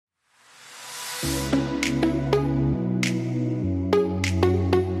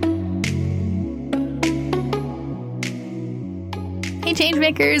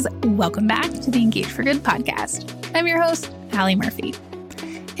Changemakers, welcome back to the Engage for Good podcast. I'm your host, Allie Murphy.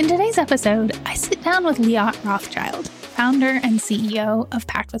 In today's episode, I sit down with Liat Rothschild, founder and CEO of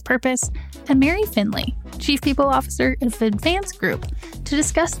Pact with Purpose, and Mary Finley, Chief People Officer of Advance Group, to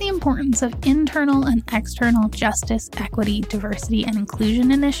discuss the importance of internal and external justice, equity, diversity, and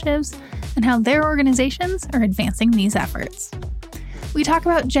inclusion initiatives and how their organizations are advancing these efforts. We talk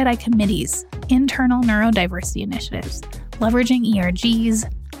about JEDI committees, internal neurodiversity initiatives, leveraging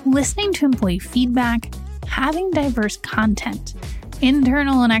ERGs, listening to employee feedback, having diverse content,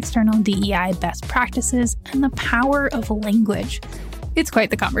 internal and external DEI best practices, and the power of language. It's quite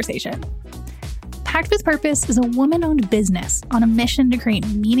the conversation. Pact with Purpose is a woman-owned business on a mission to create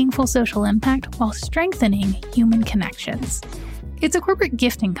meaningful social impact while strengthening human connections. It's a corporate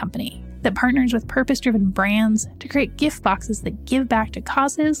gifting company that partners with purpose-driven brands to create gift boxes that give back to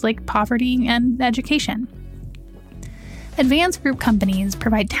causes like poverty and education. Advance Group companies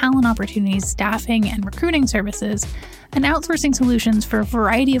provide talent opportunities, staffing and recruiting services, and outsourcing solutions for a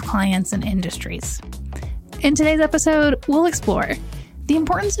variety of clients and industries. In today's episode, we'll explore the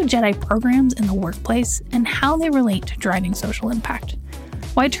importance of JEDI programs in the workplace and how they relate to driving social impact,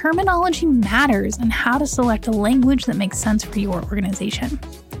 why terminology matters and how to select a language that makes sense for your organization,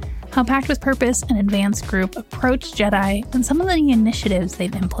 how Pact with Purpose and Advance Group approach JEDI and some of the initiatives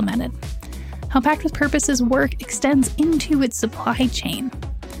they've implemented, how Pact with Purpose's work extends into its supply chain,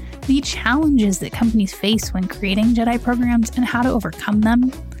 the challenges that companies face when creating JEDI programs and how to overcome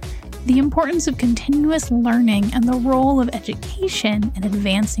them, the importance of continuous learning and the role of education in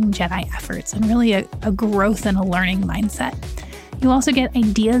advancing JEDI efforts, and really a growth and a learning mindset. You'll also get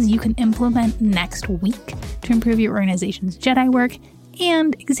ideas you can implement next week to improve your organization's JEDI work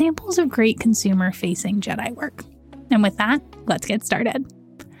and examples of great consumer-facing JEDI work. And with that, let's get started.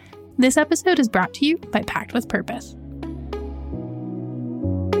 This episode is brought to you by Pact with Purpose.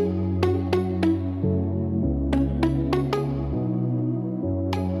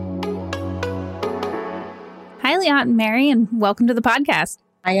 Hi, Liat and Mary, and welcome to the podcast.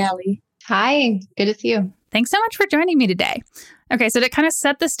 Hi, Allie. Hi, good to see you. Thanks so much for joining me today. Okay, so to kind of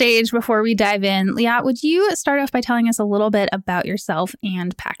set the stage before we dive in, Liat, would you start off by telling us a little bit about yourself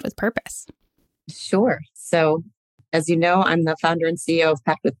and Pact with Purpose? Sure. So, as you know, I'm the founder and CEO of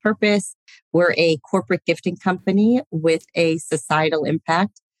Pact with Purpose. We're a corporate gifting company with a societal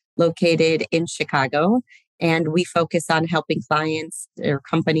impact located in Chicago. And we focus on helping clients or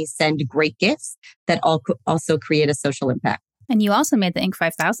companies send great gifts that also create a social impact. And you also made the Inc.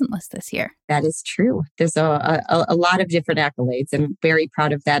 5000 list this year. That is true. There's a lot of different accolades, and very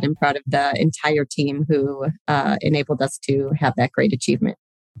proud of that and proud of the entire team who enabled us to have that great achievement.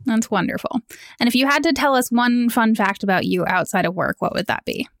 That's wonderful. And if you had to tell us one fun fact about you outside of work, what would that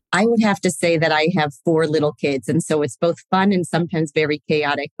be? I would have to say that I have 4 little kids, and so it's both fun and sometimes very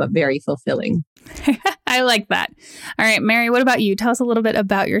chaotic, but very fulfilling. I like that. All right, Mary, what about you? Tell us a little bit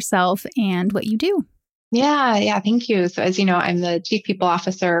about yourself and what you do. Yeah, thank you. So as you know, I'm the Chief People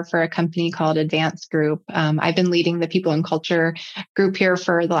Officer for a company called Advance Group. I've been leading the People and Culture group here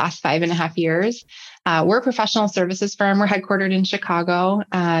for the last 5.5 years. We're a professional services firm. We're headquartered in Chicago.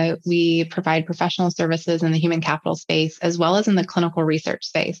 We provide professional services in the human capital space as well as in the clinical research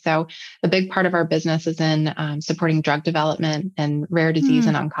space. So a big part of our business is in supporting drug development and rare disease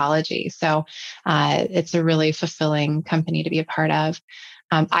and oncology. So it's a really fulfilling company to be a part of.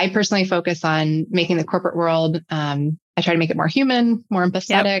 I personally focus on making the corporate world, I try to make it more human, more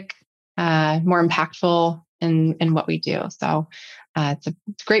empathetic, more impactful in what we do. So it's a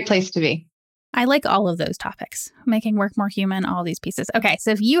great place to be. I like all of those topics, making work more human, all these pieces. Okay,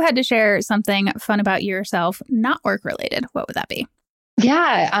 so if you had to share something fun about yourself, not work related, what would that be?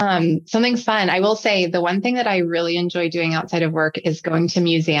 Yeah, something fun. I will say the one thing that I really enjoy doing outside of work is going to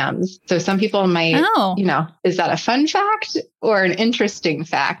museums. So some people might, is that a fun fact or an interesting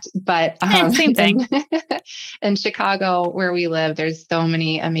fact? But same thing. In Chicago, where we live, there's so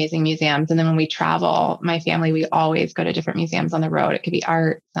many amazing museums. And then when we travel, my family, we always go to different museums on the road. It could be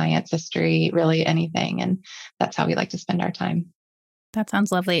art, science, history, really anything. And that's how we like to spend our time. That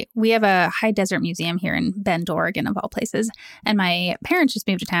sounds lovely. We have a high desert museum here in Bend, Oregon, of all places. And my parents just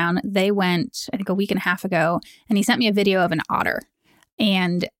moved to town. They went, I think, a week and a half ago, and he sent me a video of an otter.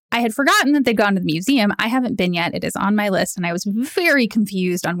 And I had forgotten that they'd gone to the museum. I haven't been yet. It is on my list. And I was very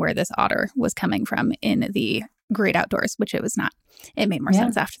confused on where this otter was coming from in the great outdoors, which it was not. It made more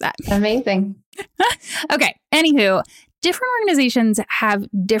sense after that. Amazing. Okay. Anywho, different organizations have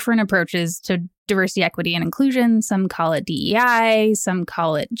different approaches to diversity, equity, and inclusion. Some call it DEI, some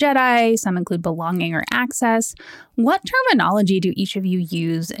call it JEDI, some include belonging or access. What terminology do each of you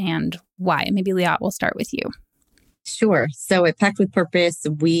use and why? Maybe Liat, we'll start with you. Sure. So at Pact with Purpose,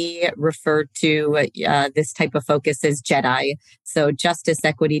 we refer to this type of focus as JEDI. So justice,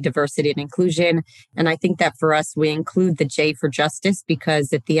 equity, diversity, and inclusion. And I think that for us, we include the J for justice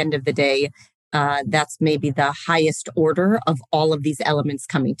because at the end of the day, that's maybe the highest order of all of these elements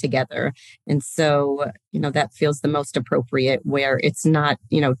coming together. And so, that feels the most appropriate where it's not,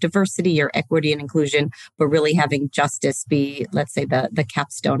 diversity or equity and inclusion, but really having justice be, let's say, the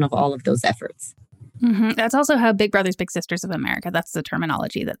capstone of all of those efforts. Mm-hmm. That's also how Big Brothers Big Sisters of America, that's the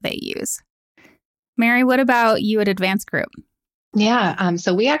terminology that they use. Mary, what about you at Advanced Group? Yeah,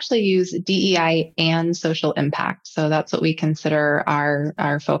 so we actually use DEI and social impact. So that's what we consider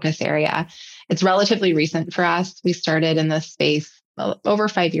our focus area. It's relatively recent for us. We started in this space over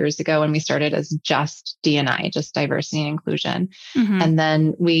 5 years ago, and we started as just D&I, just diversity and inclusion. Mm-hmm. And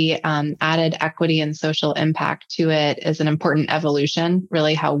then we added equity and social impact to it as an important evolution,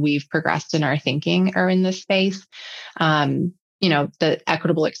 really how we've progressed in our thinking are in this space. The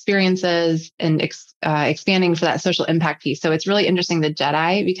equitable experiences and expanding for that social impact piece. So it's really interesting, the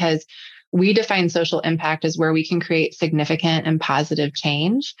JEDI, because we define social impact as where we can create significant and positive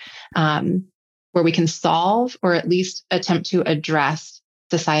change, where we can solve or at least attempt to address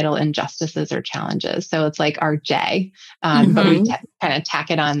societal injustices or challenges. So it's like our J, but we kind of tack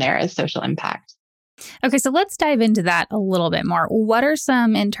it on there as social impact. Okay, so let's dive into that a little bit more. What are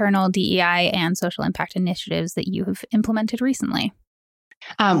some internal DEI and social impact initiatives that you have implemented recently?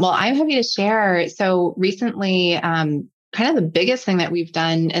 Well, I'm happy to share. So recently, kind of the biggest thing that we've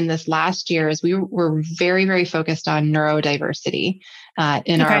done in this last year is we were very, very focused on neurodiversity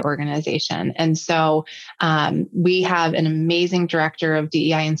in our organization. And so we have an amazing director of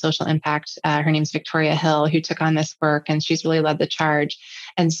DEI and social impact. Her name's Victoria Hill, who took on this work, and she's really led the charge.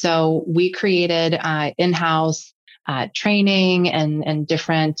 And so we created in-house training and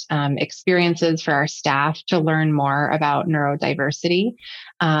different experiences for our staff to learn more about neurodiversity,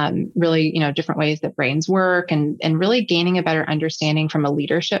 really, different ways that brains work and really gaining a better understanding from a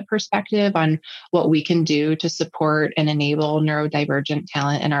leadership perspective on what we can do to support and enable neurodivergent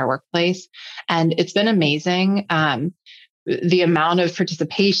talent in our workplace. And it's been amazing. The amount of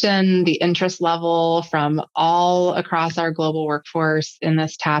participation, the interest level from all across our global workforce in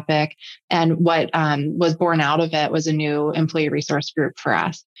this topic. And what was born out of it was a new employee resource group for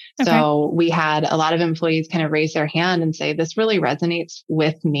us. Okay. So we had a lot of employees kind of raise their hand and say, this really resonates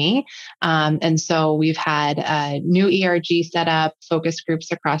with me. And so we've had a new ERG set up, focus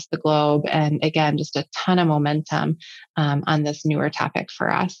groups across the globe. And again, just a ton of momentum on this newer topic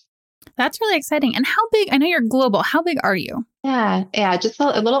for us. That's really exciting. And how big, I know you're global, how big are you? Yeah, just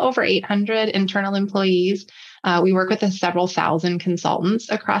a little over 800 internal employees. We work with several thousand consultants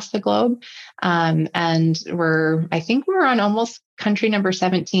across the globe. And I think we're on almost country number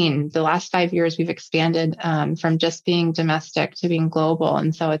 17. The last 5 years, we've expanded from just being domestic to being global.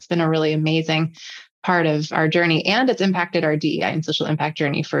 And so it's been a really amazing part of our journey, and it's impacted our DEI and social impact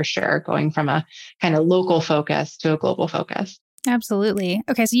journey for sure, going from a kind of local focus to a global focus. Absolutely.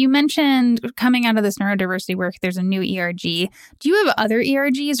 Okay, so you mentioned coming out of this neurodiversity work, there's a new ERG. Do you have other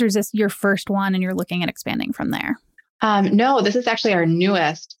ERGs, or is this your first one and you're looking at expanding from there? No, this is actually our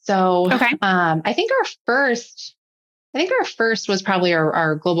newest. So I think our first was probably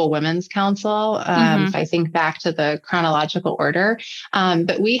our Global Women's Council. If I think back to the chronological order,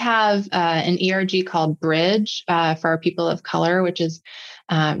 but we have an ERG called Bridge for our people of color, which is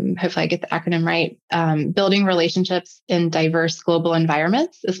hopefully I get the acronym right. Building relationships in diverse global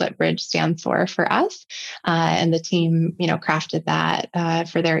environments is what Bridge stands for us. And the team, crafted that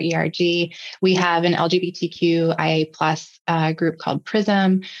for their ERG. We have an LGBTQIA+ group called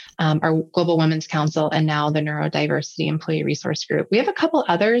PRISM, our Global Women's Council, and now the Neurodiversity Employee Resource Group. We have a couple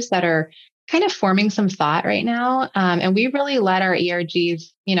others that are kind of forming some thought right now. And we really let our ERGs,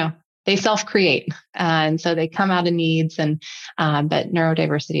 they self-create. And so they come out of needs, but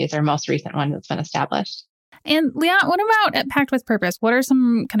neurodiversity is our most recent one that's been established. And Leah, what about at Pact with Purpose? What are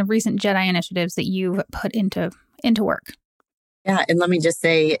some kind of recent JEDI initiatives that you've put into work? Yeah. And let me just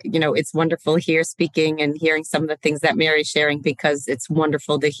say, it's wonderful here speaking and hearing some of the things that Mary's sharing, because it's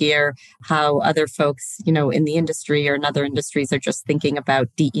wonderful to hear how other folks, in the industry or in other industries are just thinking about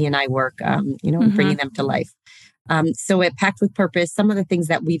DE&I work, and bringing them to life. So at Pact with Purpose, some of the things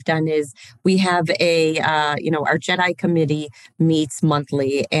that we've done is we have our JEDI committee meets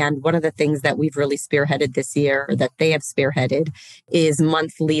monthly. And one of the things that we've really spearheaded this year, or that they have spearheaded, is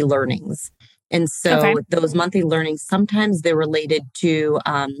monthly learnings. And so those monthly learnings, sometimes they're related to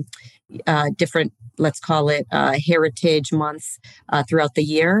different, let's call it heritage months throughout the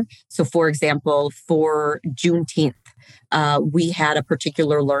year. So for example, for Juneteenth, we had a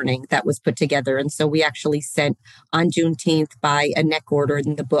particular learning that was put together. And so we actually sent on Juneteenth by a neck order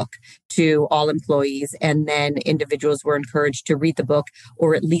in the book to all employees. And then individuals were encouraged to read the book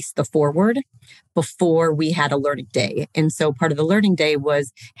or at least the foreword before we had a learning day. And so part of the learning day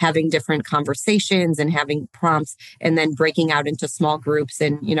was having different conversations and having prompts and then breaking out into small groups.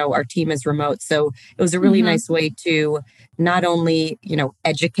 And, our team is remote. So it was a really nice way to not only,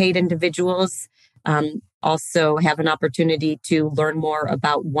 educate individuals, also have an opportunity to learn more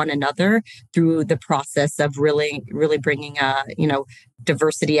about one another through the process of really bringing a,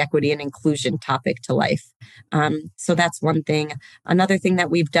 diversity, equity, and inclusion topic to life. So that's one thing. Another thing that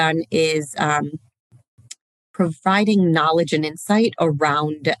we've done is providing knowledge and insight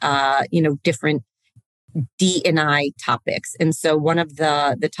around, different D&I topics. And so one of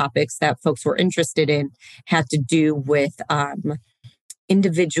the topics that folks were interested in had to do with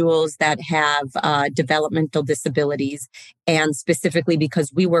individuals that have developmental disabilities. And specifically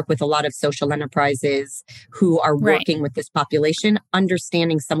because we work with a lot of social enterprises who are working with this population,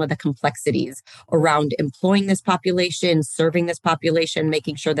 understanding some of the complexities around employing this population, serving this population,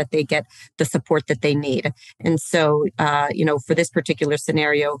 making sure that they get the support that they need. And so, for this particular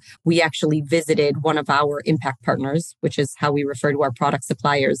scenario, we actually visited one of our impact partners, which is how we refer to our product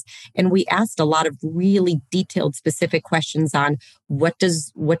suppliers. And we asked a lot of really detailed, specific questions on what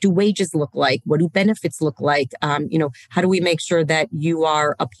do wages look like? What do benefits look like? How do we make sure that you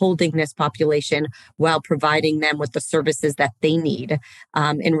are upholding this population while providing them with the services that they need,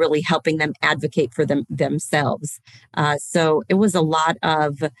 and really helping them advocate for themselves? So it was a lot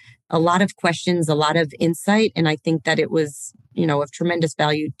of questions, a lot of insight. And I think that it was, of tremendous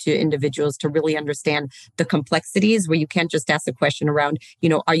value to individuals to really understand the complexities where you can't just ask a question around,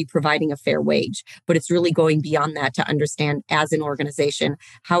 are you providing a fair wage? But it's really going beyond that to understand as an organization,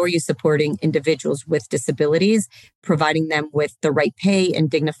 how are you supporting individuals with disabilities, providing them with the right pay and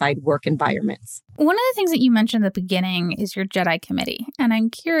dignified work environments? One of the things that you mentioned at the beginning is your JEDI committee. And I'm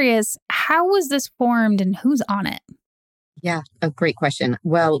curious, how was this formed and who's on it? Yeah, a great question.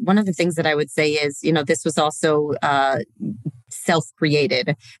 Well, one of the things that I would say is, this was also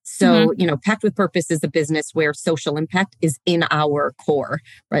self-created. So, Pact with Purpose is a business where social impact is in our core,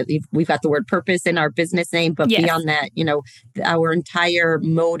 right? We've got the word purpose in our business name, but beyond that, our entire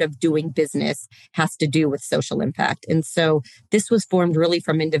mode of doing business has to do with social impact. And so this was formed really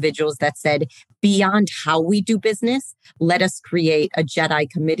from individuals that said, beyond how we do business, let us create a JEDI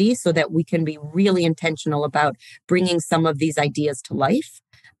committee so that we can be really intentional about bringing some of these ideas to life.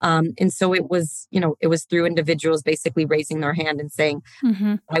 And so it was through individuals basically raising their hand and saying,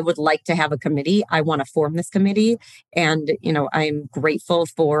 I would like to have a committee. I want to form this committee. And, I'm grateful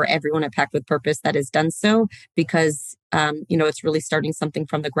for everyone at Pact with Purpose that has done so because, it's really starting something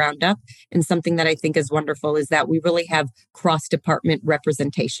from the ground up. And something that I think is wonderful is that we really have cross-department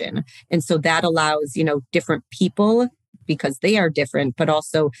representation. And so that allows, different people, because they are different, but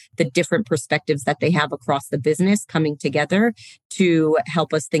also the different perspectives that they have across the business coming together to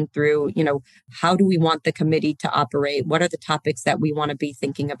help us think through, how do we want the committee to operate? What are the topics that we want to be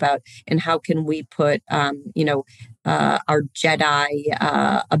thinking about? And how can we put, our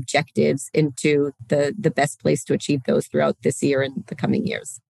JEDI objectives into the best place to achieve those throughout this year and the coming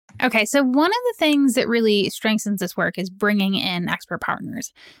years? Okay, so one of the things that really strengthens this work is bringing in expert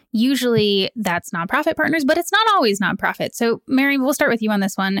partners. Usually that's nonprofit partners, but it's not always nonprofit. So Mary, we'll start with you on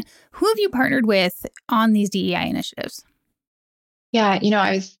this one. Who have you partnered with on these DEI initiatives? Yeah,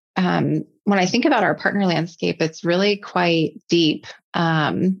 I was, when I think about our partner landscape, it's really quite deep.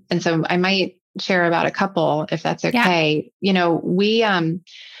 And so I might share about a couple, if that's okay. Yeah.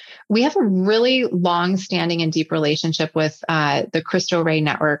 We have a really long-standing and deep relationship with the Cristo Rey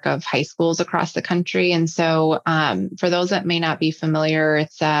network of high schools across the country. And so for those that may not be familiar,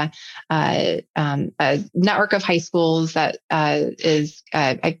 it's a network of high schools that is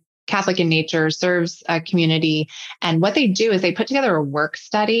Catholic in nature, serves a community. And what they do is they put together a work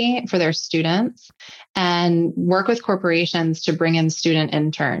study for their students and work with corporations to bring in student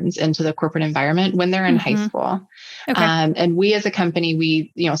interns into the corporate environment when they're in high school. Okay. And we as a company,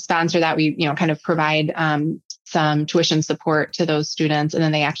 we, sponsor that. We, kind of provide some tuition support to those students, and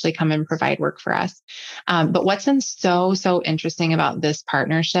then they actually come and provide work for us. But what's been so interesting about this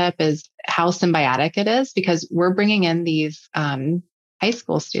partnership is how symbiotic it is, because we're bringing in these high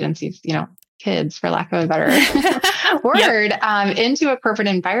school students, these, kids, for lack of a better word, into a corporate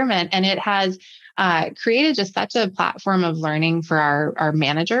environment. And it has created just such a platform of learning for our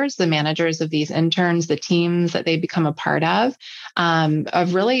managers, the managers of these interns, the teams that they become a part of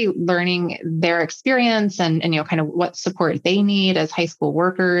really learning their experience and kind of what support they need as high school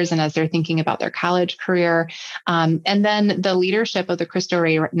workers and as they're thinking about their college career. And then the leadership of the Cristo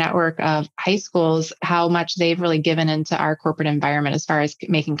Rey network of high schools, how much they've really given into our corporate environment as far as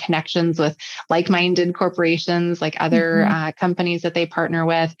making connections with like-minded corporations, like other companies that they partner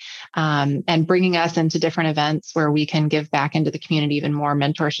with, and bringing us into different events where we can give back into the community even more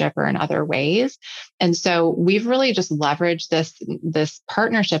mentorship or in other ways. And so we've really just leveraged this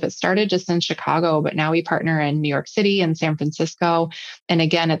partnership. It started just in Chicago, but now we partner in New York City and San Francisco. And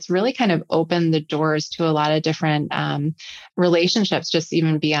again, it's really kind of opened the doors to a lot of different relationships, just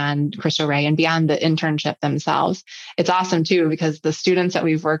even beyond Cristo Rey and beyond the internship themselves. It's awesome too, because the students that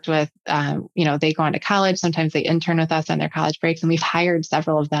we've worked with, they go on to college. Sometimes they intern with us on their college breaks, and we've hired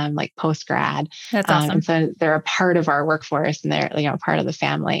several of them like post-grad. That's awesome. And so they're a part of our workforce and they're, part of the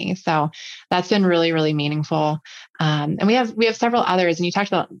family. So that's been really, really meaningful. And we have several others, and you talked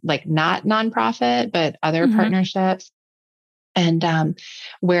about like not nonprofit, but other partnerships, and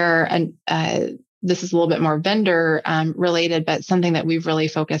where this is a little bit more vendor related, but something that we've really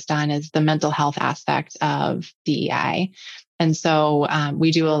focused on is the mental health aspect of DEI. And so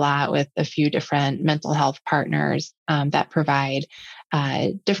we do a lot with a few different mental health partners that provide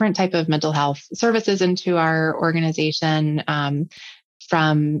different type of mental health services into our organization,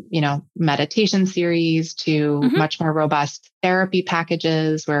 from, meditation series to much more robust therapy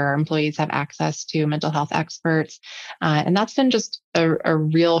packages where our employees have access to mental health experts. And that's been just a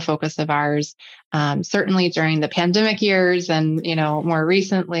real focus of ours, certainly during the pandemic years and, more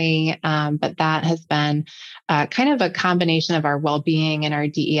recently. But that has been kind of a combination of our well-being and our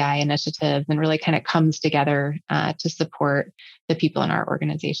DEI initiatives, and really kind of comes together to support the people in our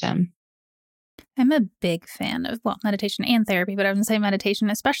organization. I'm a big fan of, meditation and therapy, but I would say meditation,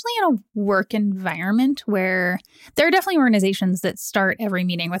 especially in a work environment where there are definitely organizations that start every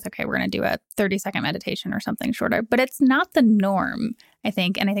meeting with, okay, we're going to do a 30-second meditation or something shorter, but it's not the norm, I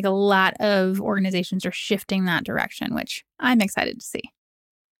think. And I think a lot of organizations are shifting that direction, which I'm excited to see.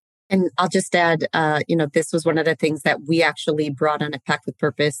 And I'll just add, this was one of the things that we actually brought on at Packed with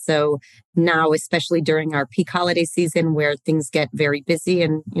Purpose. So now, especially during our peak holiday season where things get very busy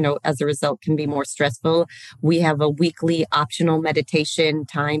and, as a result can be more stressful, we have a weekly optional meditation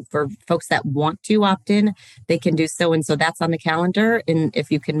time for folks that want to opt in. They can do so. And so that's on the calendar. And if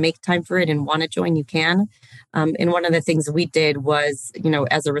you can make time for it and want to join, you can. And one of the things we did was,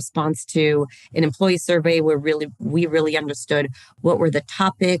 as a response to an employee survey, we really understood what were the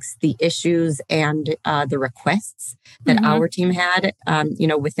topics, the issues, and the requests that our team had,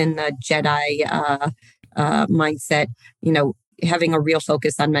 within the JEDI mindset, having a real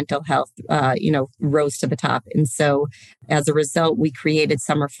focus on mental health, rose to the top. And so as a result, we created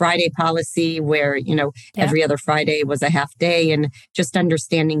Summer Friday policy where, every other Friday was a half day, and just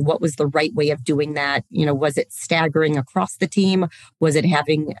understanding what was the right way of doing that. Was it staggering across the team? Was it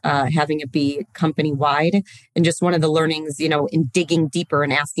having it be company wide? And just one of the learnings, in digging deeper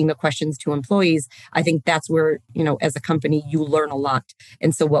and asking the questions to employees, I think that's where, as a company, you learn a lot.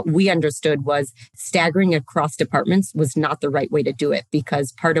 And so what we understood was staggering across departments was not the right way to do it,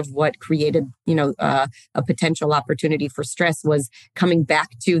 because part of what created, a potential opportunity for stress was coming back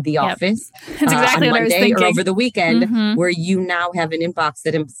to the office That's exactly on what Monday I was thinking. or over the weekend, where you now have an inbox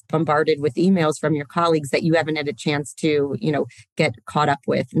that is bombarded with emails from your colleagues that you haven't had a chance to, get caught up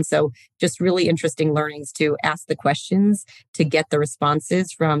with. And so just really interesting learnings to ask the questions, to get the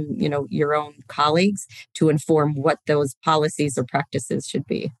responses from, your own colleagues to inform what those policies or practices should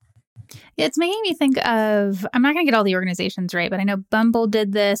be. It's making me think of, I'm not going to get all the organizations right, but I know Bumble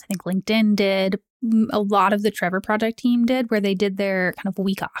did this. I think LinkedIn did. A lot of the Trevor Project team did, where they did their kind of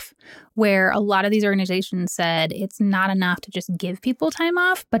week off, where a lot of these organizations said it's not enough to just give people time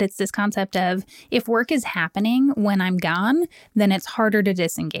off, but it's this concept of if work is happening when I'm gone, then it's harder to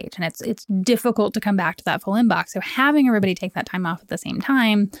disengage and it's difficult to come back to that full inbox. So having everybody take that time off at the same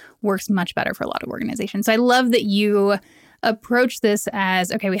time works much better for a lot of organizations. So I love that you approach this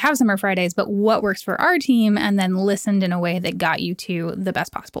as, okay, we have Summer Fridays, but what works for our team, and then listened in a way that got you to the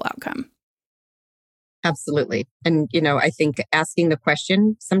best possible outcome. Absolutely. And, I think asking the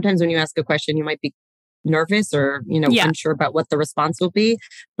question, sometimes when you ask a question, you might be nervous or, unsure about what the response will be.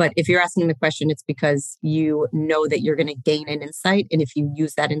 But if you're asking the question, it's because you know that you're going to gain an insight. And if you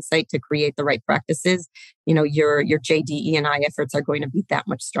use that insight to create the right practices, your JDE&I efforts are going to be that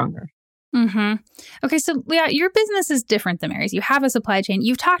much stronger. Okay, so Leah, your business is different than Mary's. You have a supply chain.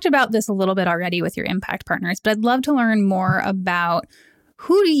 You've talked about this a little bit already with your impact partners, but I'd love to learn more about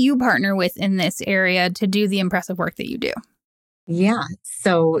Who do you partner with in this area to do the impressive work that you do? Yeah.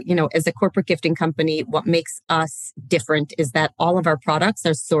 So, as a corporate gifting company, what makes us different is that all of our products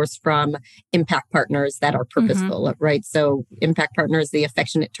are sourced from impact partners that are purposeful, right? So impact partners, the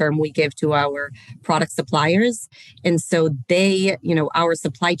affectionate term we give to our product suppliers. And so our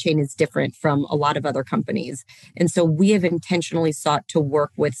supply chain is different from a lot of other companies. And so we have intentionally sought to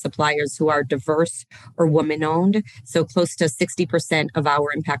work with suppliers who are diverse or woman-owned. So close to 60% of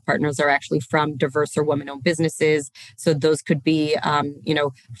our impact partners are actually from diverse or woman-owned businesses. So those could be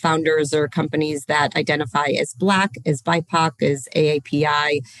founders or companies that identify as Black, as BIPOC, as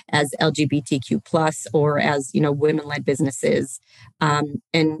AAPI, as LGBTQ+, or as, women-led businesses.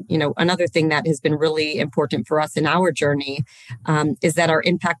 Another thing that has been really important for us in our journey is that our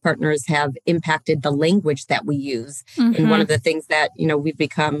impact partners have impacted the language that we use. And one of the things that, we've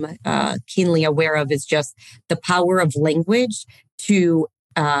become keenly aware of is just the power of language to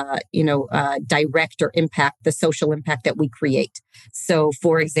direct or impact the social impact that we create. So,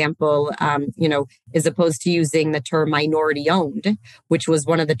 for example, as opposed to using the term minority owned, which was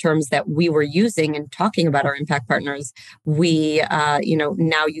one of the terms that we were using and talking about our impact partners, we,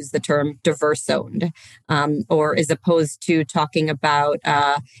 now use the term diverse owned, or as opposed to talking about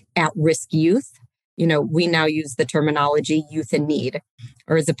at-risk youth. We now use the terminology youth in need,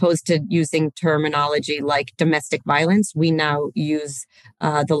 or as opposed to using terminology like domestic violence, we now use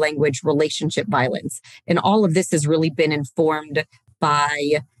the language relationship violence. And all of this has really been informed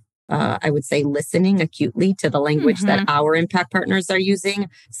by, I would say, listening acutely to the language that our impact partners are using,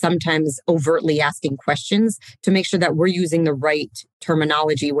 sometimes overtly asking questions to make sure that we're using the right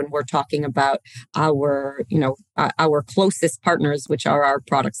terminology when we're talking about our closest partners, which are our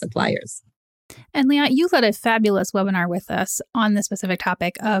product suppliers. And Liat, you led a fabulous webinar with us on the specific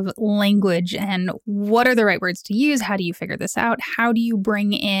topic of language and what are the right words to use? How do you figure this out? How do you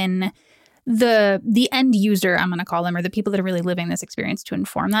bring in the end user, I'm going to call them, or the people that are really living this experience to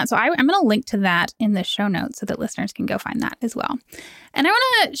inform that? So I'm going to link to that in the show notes so that listeners can go find that as well. And I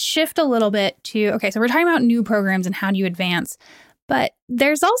want to shift a little bit to, so we're talking about new programs and how do you advance? But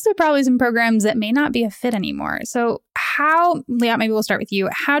there's also probably some programs that may not be a fit anymore. So Liat, maybe we'll start with you.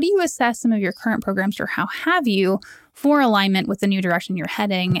 How do you assess some of your current programs, or how have you, for alignment with the new direction you're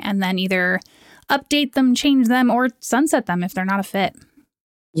heading, and then either update them, change them, or sunset them if they're not a fit?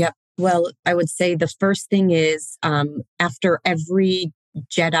 Yep. Well, I would say the first thing is after every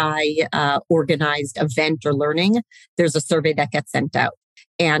Jedi organized event or learning, there's a survey that gets sent out.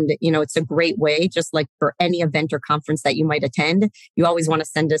 And, it's a great way, just like for any event or conference that you might attend, you always want to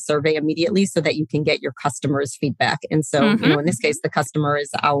send a survey immediately so that you can get your customers' feedback. And so, in this case, the customer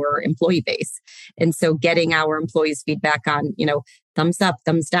is our employee base. And so getting our employees' feedback on, thumbs up,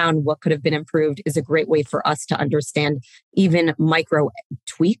 thumbs down, what could have been improved is a great way for us to understand even micro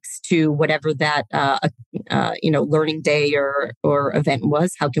tweaks to whatever that, learning day or event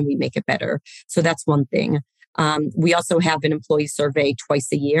was. How can we make it better? So that's one thing. We also have an employee survey twice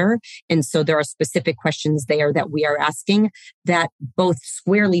a year. And so there are specific questions there that we are asking that both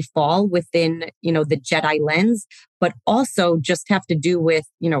squarely fall within, the Jedi lens, but also just have to do with,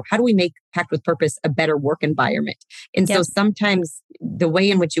 how do we make Pact with Purpose a better work environment? And so sometimes the way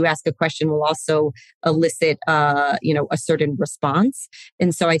in which you ask a question will also elicit, a certain response.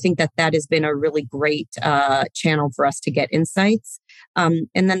 And so I think that has been a really great channel for us to get insights. And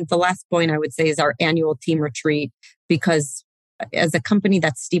then the last point I would say is our annual team retreat, because as a company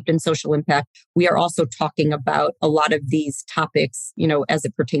that's steeped in social impact, we are also talking about a lot of these topics, as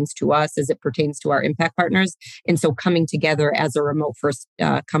it pertains to us, as it pertains to our impact partners. And so coming together as a remote first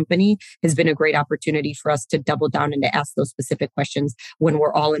company has been a great opportunity for us to double down and to ask those specific questions when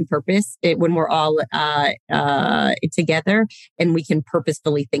we're all in purpose, when we're all together, and we can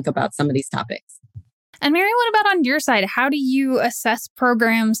purposefully think about some of these topics. And Mary, what about on your side? How do you assess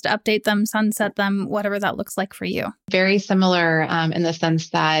programs to update them, sunset them, whatever that looks like for you? Very similar in the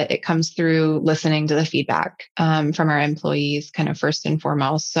sense that it comes through listening to the feedback from our employees, kind of first and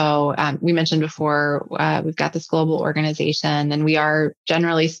foremost. So we mentioned before, we've got this global organization, and we are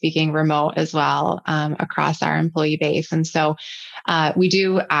generally speaking remote as well across our employee base. And so we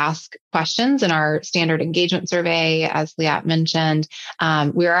do ask questions in our standard engagement survey, as Liat mentioned.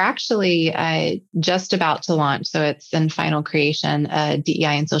 We are actually just about to launch, so it's in final creation, a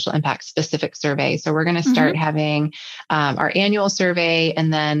DEI and social impact specific survey. So we're going to start having our annual survey,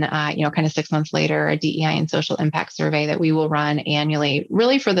 and then, kind of 6 months later, a DEI and social impact survey that we will run annually,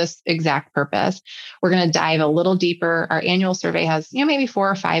 really for this exact purpose. We're going to dive a little deeper. Our annual survey has, maybe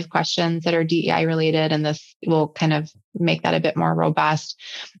 4 or 5 questions that are DEI related, and this will kind of make that a bit more robust,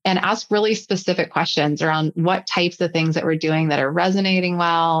 and ask really specific questions around what types of things that we're doing that are resonating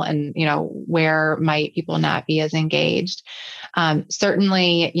well, and where might people not be as engaged.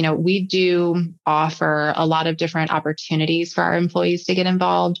 Certainly, we do offer a lot of different opportunities for our employees to get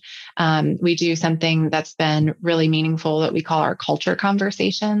involved. We do something that's been really meaningful that we call our culture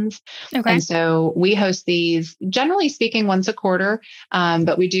conversations. Okay. And so we host these, generally speaking, once a quarter,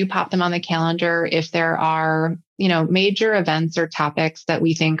 but we do pop them on the calendar if there are, major events or topics that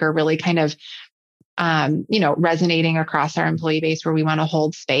we think are really kind of resonating across our employee base where we want to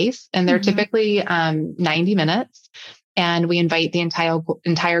hold space. And they're typically 90 minutes. And we invite the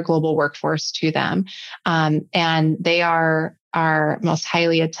entire global workforce to them. And they are our most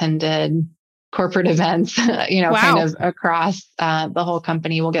highly attended corporate events, Wow. kind of across the whole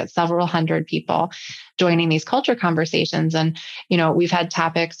company. We'll get several hundred people joining these culture conversations. And, we've had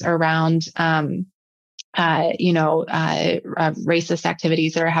topics around racist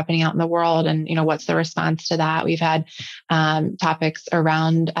activities that are happening out in the world, and what's the response to that. We've had topics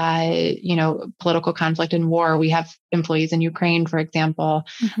around political conflict and war. We have employees in Ukraine, for example,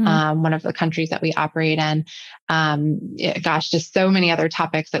 one of the countries that we operate in. Just so many other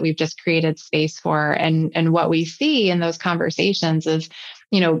topics that we've just created space for. And what we see in those conversations is,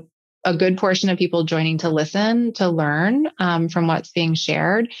 a good portion of people joining to listen, to learn from what's being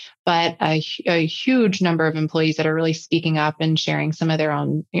shared, but a huge number of employees that are really speaking up and sharing some of their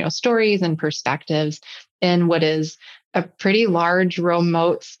own, stories and perspectives in what is a pretty large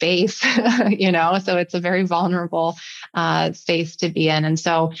remote space, so it's a very vulnerable space to be in. And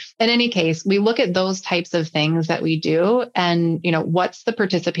so in any case, we look at those types of things that we do and, what's the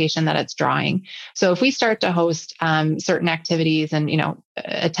participation that it's drawing. So if we start to host certain activities and,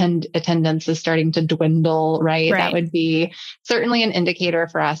 attendance is starting to dwindle, right? That would be certainly an indicator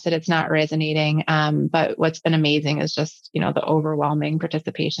for us that it's not resonating. But what's been amazing is just, the overwhelming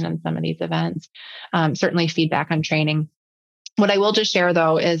participation in some of these events. Certainly feedback on training. What I will just share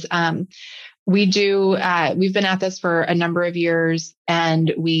though is, we've been at this for a number of years,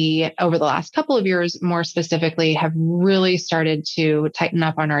 and we, over the last couple of years, more specifically, have really started to tighten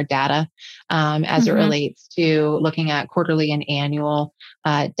up on our data as it relates to looking at quarterly and annual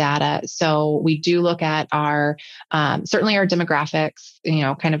data. So we do look at our, certainly our demographics,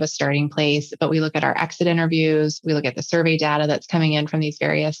 kind of a starting place, but we look at our exit interviews, we look at the survey data that's coming in from these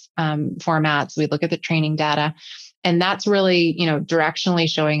various formats, we look at the training data. And that's really, directionally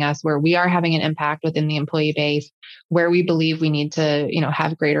showing us where we are having an impact within the employee base, where we believe we need to,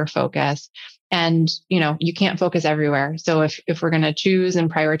 have greater focus. And, you can't focus everywhere. So if we're going to choose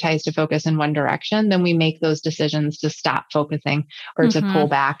and prioritize to focus in one direction, then we make those decisions to stop focusing or to pull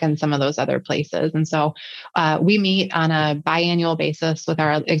back in some of those other places. And so we meet on a biannual basis with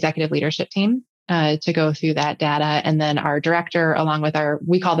our executive leadership team to go through that data. And then our director, along with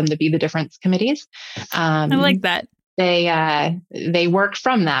we call them the Be the Difference committees. I like that. They work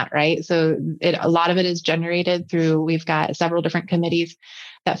from that, right? So a lot of it is generated through, we've got several different committees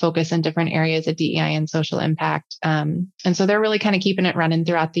that focus in different areas of DEI and social impact. And so they're really kind of keeping it running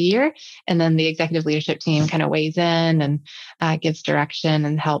throughout the year. And then the executive leadership team kind of weighs in and gives direction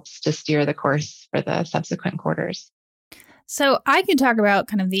and helps to steer the course for the subsequent quarters. So I could talk about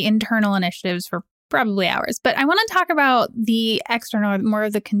kind of the internal initiatives for probably hours, but I want to talk about the external, more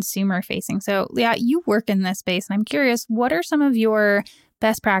of the consumer facing. So Leah, you work in this space, and I'm curious, what are some of your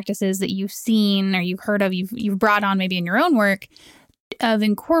best practices that you've seen or you've heard of, you've brought on maybe in your own work of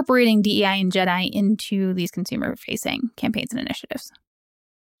incorporating DEI and JEDI into these consumer facing campaigns and initiatives?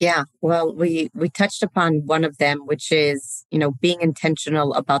 Yeah, well, we touched upon one of them, which is, being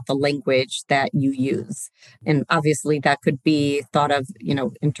intentional about the language that you use. And obviously that could be thought of,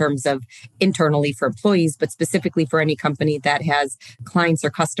 in terms of internally for employees, but specifically for any company that has clients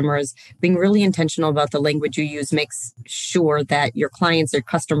or customers. Being really intentional about the language you use makes sure that your clients or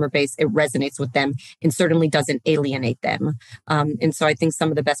customer base, it resonates with them and certainly doesn't alienate them. And so I think some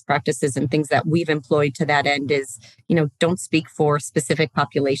of the best practices and things that we've employed to that end is, don't speak for specific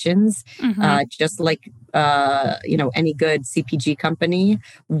populations. Just like, any good CPG company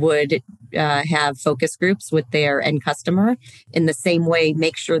would have focus groups with their end customer. In the same way,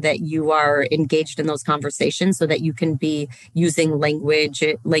 make sure that you are engaged in those conversations so that you can be using language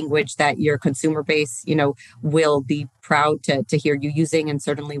that your consumer base, will be proud to hear you using and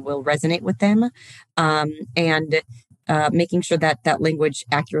certainly will resonate with them. And making sure that that language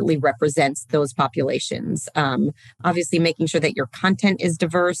accurately represents those populations. Obviously, making sure that your content is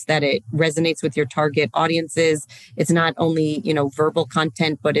diverse, that it resonates with your target audiences. It's not only, verbal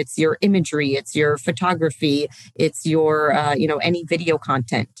content, but it's your imagery, it's your photography, it's your, any video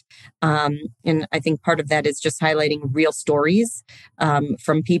content. And I think part of that is just highlighting real stories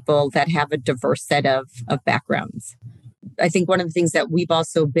from people that have a diverse set of backgrounds. I think one of the things that we've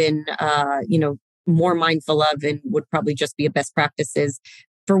also been, more mindful of and would probably just be a best practice is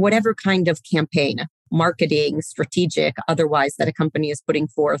for whatever kind of campaign, marketing, strategic, otherwise that a company is putting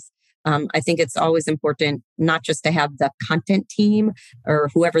forth. I think it's always important not just to have the content team or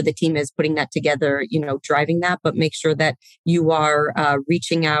whoever the team is putting that together, driving that, but make sure that you are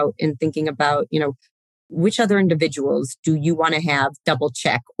reaching out and thinking about, which other individuals do you want to have double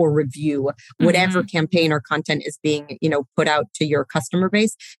check or review whatever campaign or content is being, put out to your customer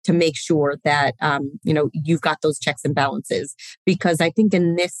base to make sure that, you've got those checks and balances. Because I think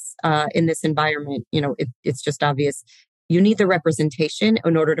in this environment, it's just obvious. You need the representation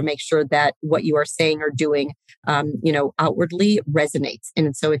in order to make sure that what you are saying or doing, outwardly resonates.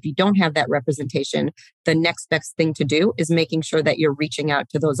 And so if you don't have that representation, the next best thing to do is making sure that you're reaching out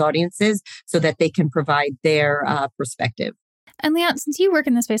to those audiences so that they can provide their perspective. And Leah, since you work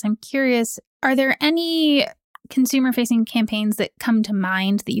in this space, I'm curious, are there any consumer-facing campaigns that come to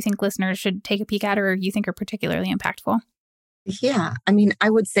mind that you think listeners should take a peek at or you think are particularly impactful? Yeah. I mean,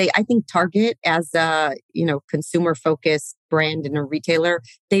 I would say, I think Target as a, consumer focused brand and a retailer,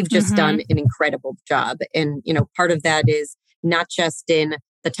 they've just done an incredible job. And, part of that is not just in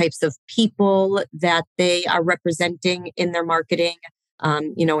the types of people that they are representing in their marketing,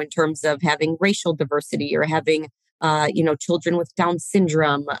 in terms of having racial diversity or having, children with Down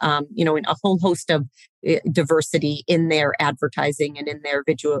syndrome, and a whole host of diversity in their advertising and in their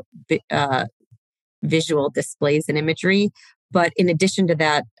visual displays and imagery. But in addition to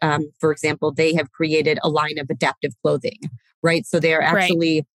that, for example, they have created a line of adaptive clothing, right? So they're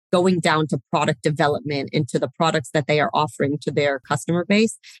actually going down to product development into the products that they are offering to their customer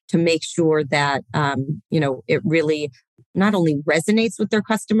base to make sure that, it really not only resonates with their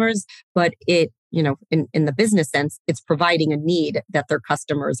customers, but it, in the business sense, it's providing a need that their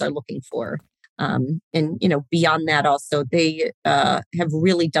customers are looking for. And beyond that, also, they have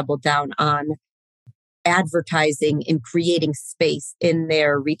really doubled down on advertising and creating space in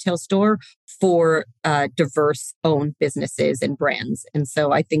their retail store for diverse owned businesses and brands. And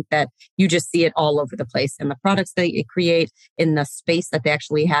so I think that you just see it all over the place in the products that they create, in the space that they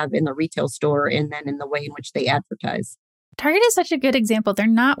actually have in the retail store, and then in the way in which they advertise. Target is such a good example. They're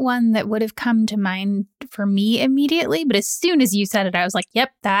not one that would have come to mind for me immediately, but as soon as you said it, I was like, yep,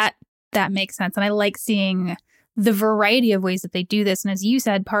 that makes sense. And I like seeing the variety of ways that they do this. And as you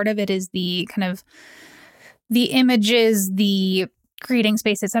said, part of it is the kind of the images, the creating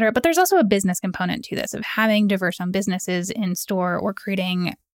space, et cetera. But there's also a business component to this of having diverse owned businesses in store or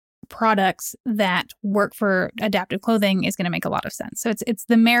creating products that work for adaptive clothing is going to make a lot of sense. So it's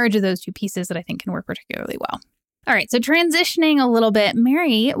the marriage of those two pieces that I think can work particularly well. All right, so transitioning a little bit,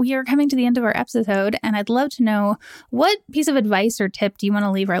 Mary, we are coming to the end of our episode, and I'd love to know, what piece of advice or tip do you want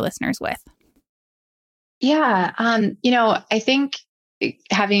to leave our listeners with? Yeah, I think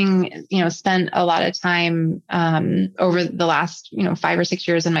having, spent a lot of time over the last, 5 or 6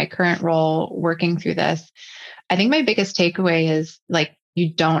 years in my current role working through this, I think my biggest takeaway is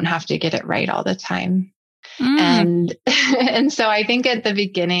you don't have to get it right all the time. And so I think at the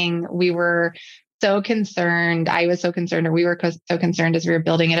beginning we were so concerned. I was so concerned, or we were so concerned as we were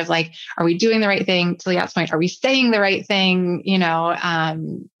building it of are we doing the right thing? To Leah's point, are we saying the right thing?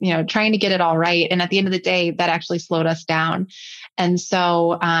 Trying to get it all right. And at the end of the day, that actually slowed us down. And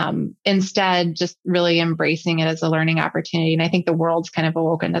so instead, just really embracing it as a learning opportunity. And I think the world's kind of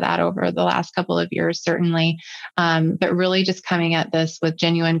awoken to that over the last couple of years, certainly. But really just coming at this with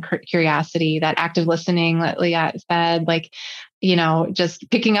genuine curiosity, that active listening that Leah said, just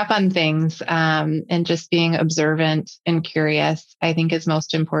picking up on things and just being observant and curious, I think is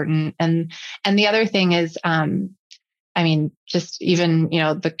most important. And the other thing is, just even,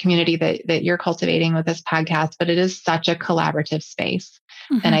 the community that you're cultivating with this podcast, but it is such a collaborative space.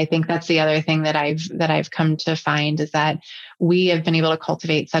 Mm-hmm. And I think that's the other thing that I've come to find is that we have been able to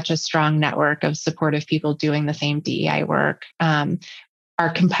cultivate such a strong network of supportive people doing the same DEI work. Our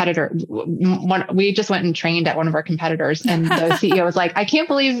competitor, we just went and trained at one of our competitors, and the CEO was like, I can't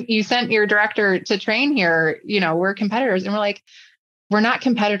believe you sent your director to train here. We're competitors. And we're like, we're not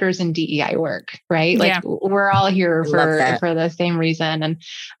competitors in DEI work, right? We're all here for the same reason.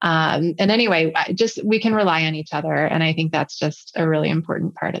 And anyway, we can rely on each other. And I think that's just a really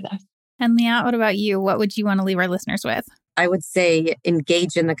important part of this. And Liat, what about you? What would you want to leave our listeners with? I would say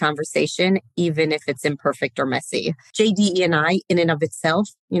engage in the conversation, even if it's imperfect or messy. JDE&I, in and of itself,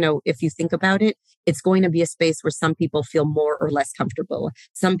 if you think about it, it's going to be a space where some people feel more or less comfortable.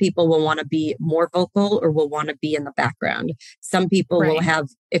 Some people will want to be more vocal or will want to be in the background. Some people will have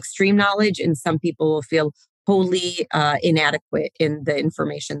extreme knowledge and some people will feel wholly inadequate in the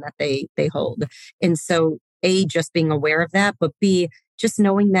information that they hold. And so A, just being aware of that, but B, just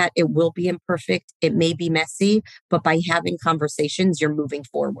knowing that it will be imperfect, it may be messy, but by having conversations, you're moving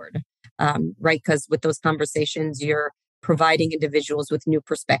forward, right? Because with those conversations, you're providing individuals with new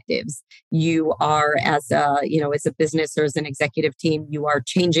perspectives. You are, as a business or as an executive team, you are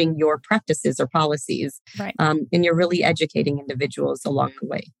changing your practices or policies, right? And you're really educating individuals along the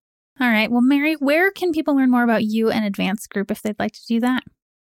way. All right. Well, Mary, where can people learn more about you and Advanced Group if they'd like to do that?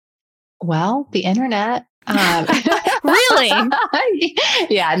 Well, the internet. Really?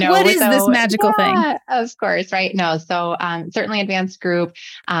 Yeah, no. What is this magical thing? Of course, right? No. So certainly Advanced Group.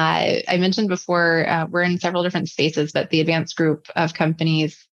 I mentioned before, we're in several different spaces, but the Advanced Group of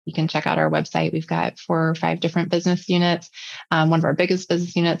companies, you can check out our website. We've got 4 or 5 different business units. One of our biggest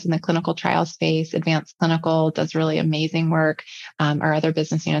business units in the clinical trial space, Advanced Clinical, does really amazing work. Our other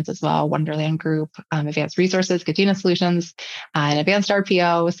business units as well, Wonderland Group, Advanced Resources, Katina Solutions, and Advanced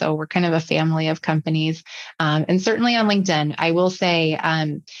RPO. So we're kind of a family of companies. And certainly on LinkedIn, I will say,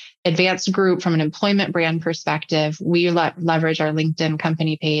 Advanced Group, from an employment brand perspective, we leverage our LinkedIn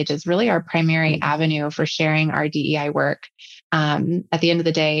company page as really our primary avenue for sharing our DEI work. At the end of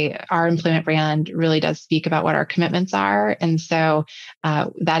the day, our employment brand really does speak about what our commitments are. And so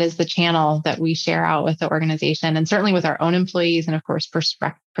that is the channel that we share out with the organization and certainly with our own employees and, of course,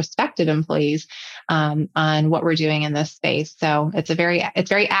 prospective employees on what we're doing in this space. So it's very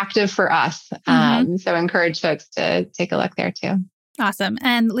active for us. So encourage folks to take a look there too. Awesome.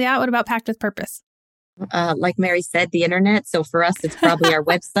 And Liat, what about Pact with Purpose? Like Mary said, the internet. So for us, it's probably our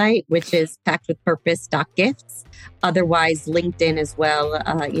website, which is pactwithpurpose.gifts. Otherwise, LinkedIn as well.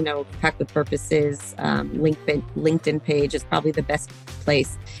 Pact with Purpose's LinkedIn page is probably the best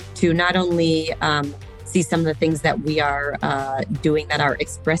place to not only see some of the things that we are doing that are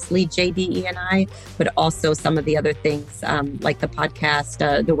expressly JDE&I, but also some of the other things like the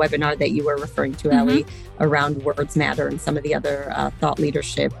podcast, the webinar that you were referring to, Allie, around Words Matter and some of the other thought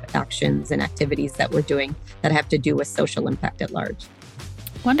leadership actions and activities that we're doing that have to do with social impact at large.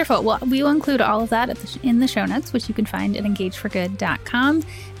 Wonderful. Well, we will include all of that in the show notes, which you can find at engageforgood.com.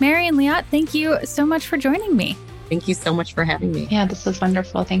 Mary and Liat, thank you so much for joining me. Thank you so much for having me. Yeah, this was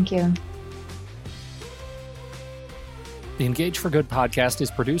wonderful. Thank you. The Engage for Good podcast is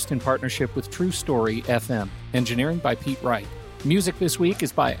produced in partnership with True Story FM. Engineering by Pete Wright. Music this week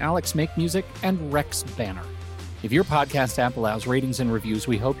is by Alex Make Music and Rex Banner. If your podcast app allows ratings and reviews,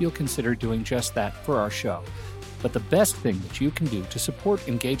 we hope you'll consider doing just that for our show. But the best thing that you can do to support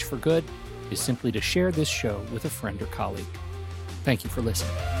Engage for Good is simply to share this show with a friend or colleague. Thank you for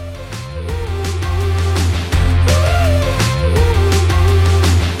listening.